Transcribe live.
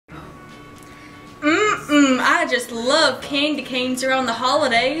I just love candy canes around the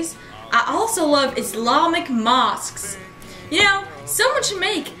holidays. I also love Islamic mosques. You know, someone should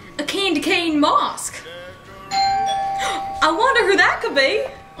make a candy cane mosque. I wonder who that could be.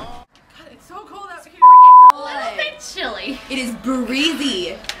 God, it's so cold out here. A little bit chilly. It is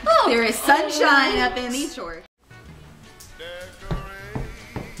breezy. Oh, there is sunshine up in these shorts.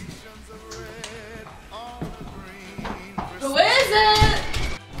 Who is it?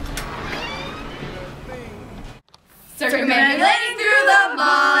 Circumambulating through the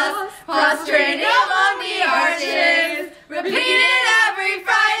mosque, prostrating among the arches, repeated every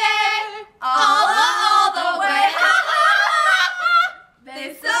Friday, all the way.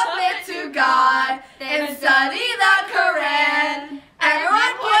 They submit to God, they study the Quran.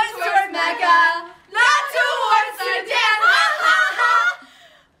 Everyone points towards Mecca, not towards Sudan.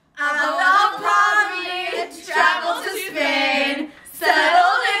 Allah promised to travel to Spain,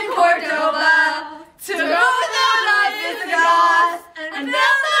 settled in Cordoba, to go without the visigoths, and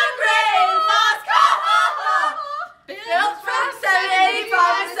build the great mosque. Built from 785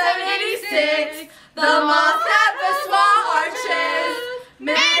 to 786, the mosque had the small arches,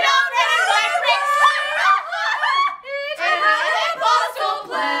 made of red white bricks. It had an impossible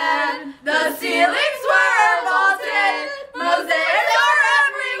plan. The ceilings were vaulted, mosaics are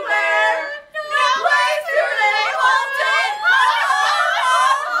everywhere. No place to lay halted.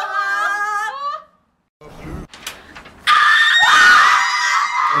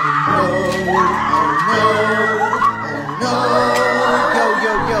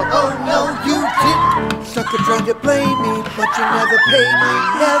 Sucker trying to blame me, but you never paid me,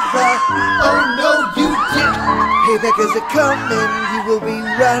 never. Oh no, you didn't. Payback is a coming, you will be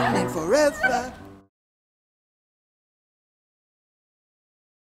running forever.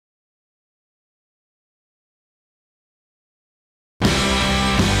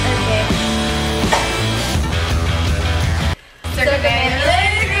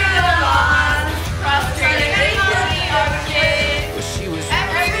 Circumambulating through the mosque, prostrating among the arches. She was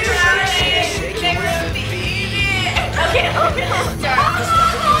Every Friday, they repeated. Okay.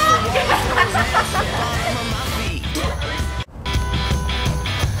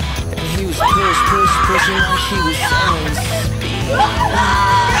 and he was pushing like he was selling speed.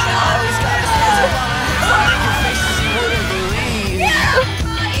 All these guys had to lie, make her face she wouldn't believe.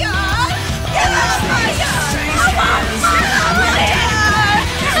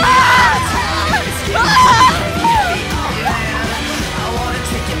 I wanna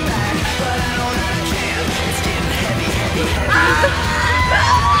take it back, but I know that I can't. It's getting heavy.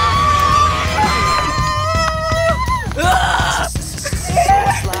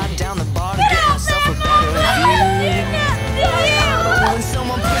 Slide down the bar to get myself a better view. When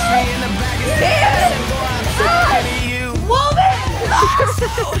someone pushed me in the back and said, boy, I'm so proud of you.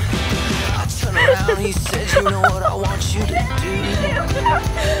 I turned around, he said, you know what I want you to do.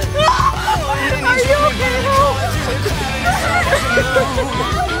 Are you okay?